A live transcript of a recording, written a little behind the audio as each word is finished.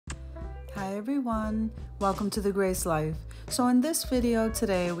Hi everyone, welcome to The Grace Life. So in this video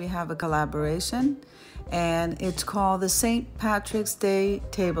today we have a collaboration and it's called the St. Patrick's Day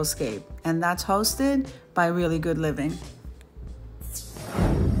Tablescape, and that's hosted by Really Good Living.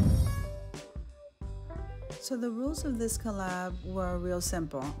 So the rules of this collab were real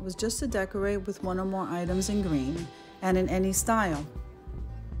simple. It was just to decorate with one or more items in green and in any style.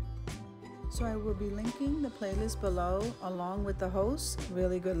 So I will be linking the playlist below along with the host,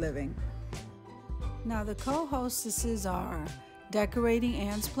 Really Good Living. Now the co-hostesses are Decorating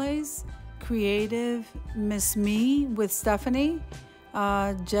Anne's Place, Creative msme with Stephanie,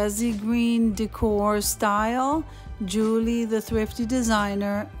 Jazigreen Decor Style, Julie the Thrifty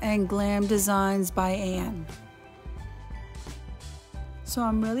Designer, and GLAM Designs by Anne. So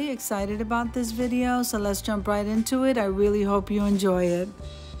I'm really excited about this video, so let's jump right into it. I really hope you enjoy it.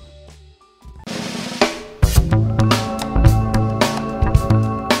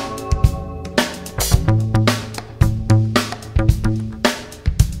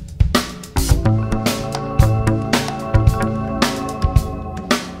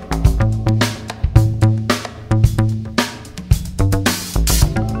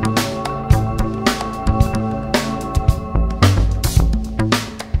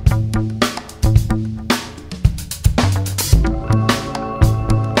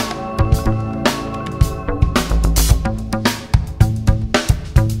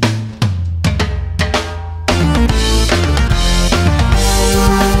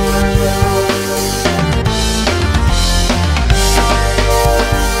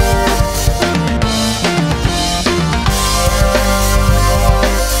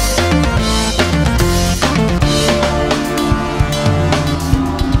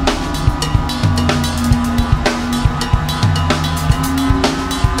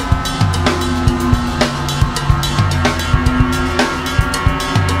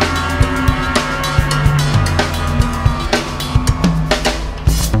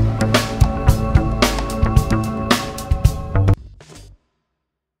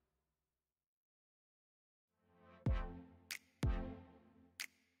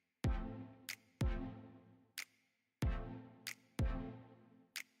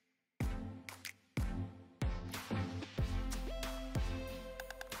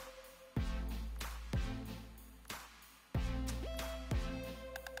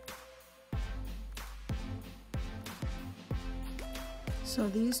 So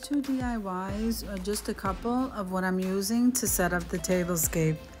these two DIYs are just a couple of what I'm using to set up the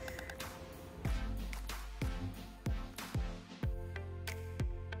tablescape.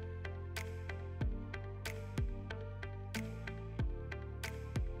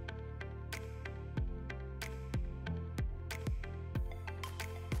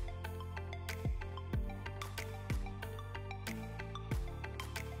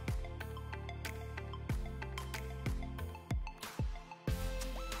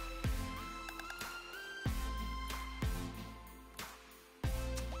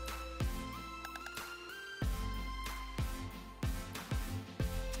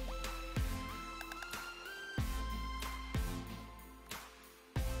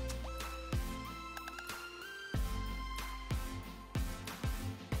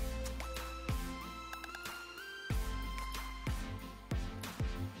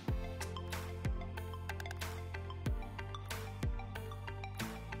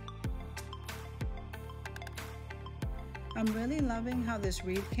 I'm really loving how this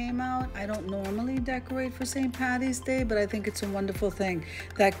wreath came out. I don't normally decorate for St. Patty's Day, but I think it's a wonderful thing.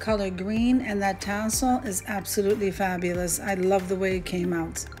 That color green and that tassel is absolutely fabulous. I love the way it came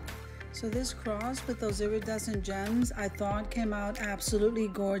out. So this cross with those iridescent gems I thought came out absolutely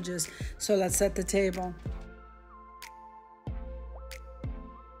gorgeous. So let's set the table.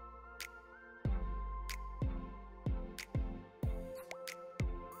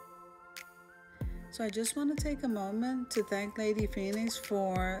 So I just want to take a moment to thank Lady Phoenix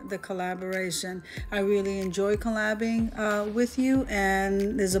for the collaboration. I really enjoy collabing with you,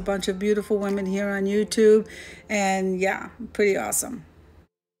 and there's a bunch of beautiful women here on YouTube, and yeah, pretty awesome.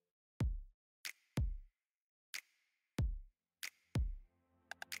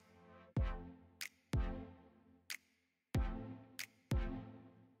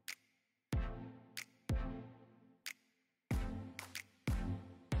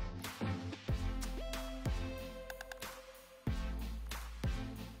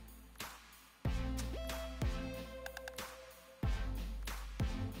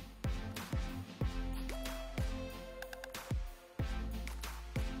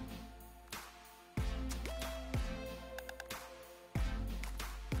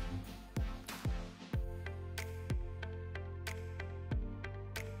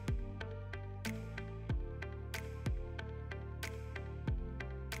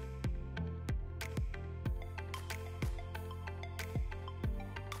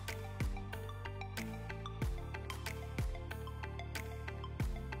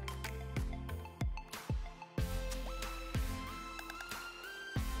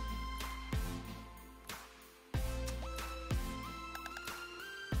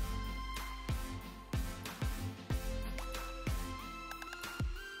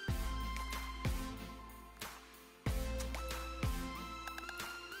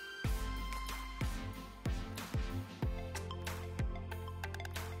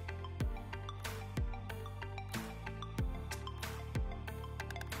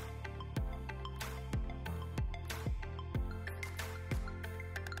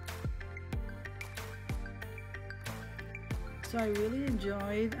 So I really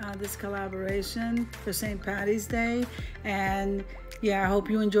enjoyed this collaboration for St. Patty's Day, and yeah, I hope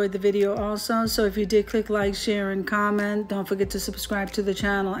you enjoyed the video also. So if you did, click like, share, and comment. Don't forget to subscribe to the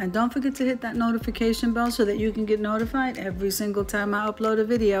channel, and don't forget to hit that notification bell so that you can get notified every single time I upload a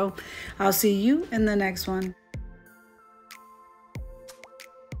video. I'll see you in the next one.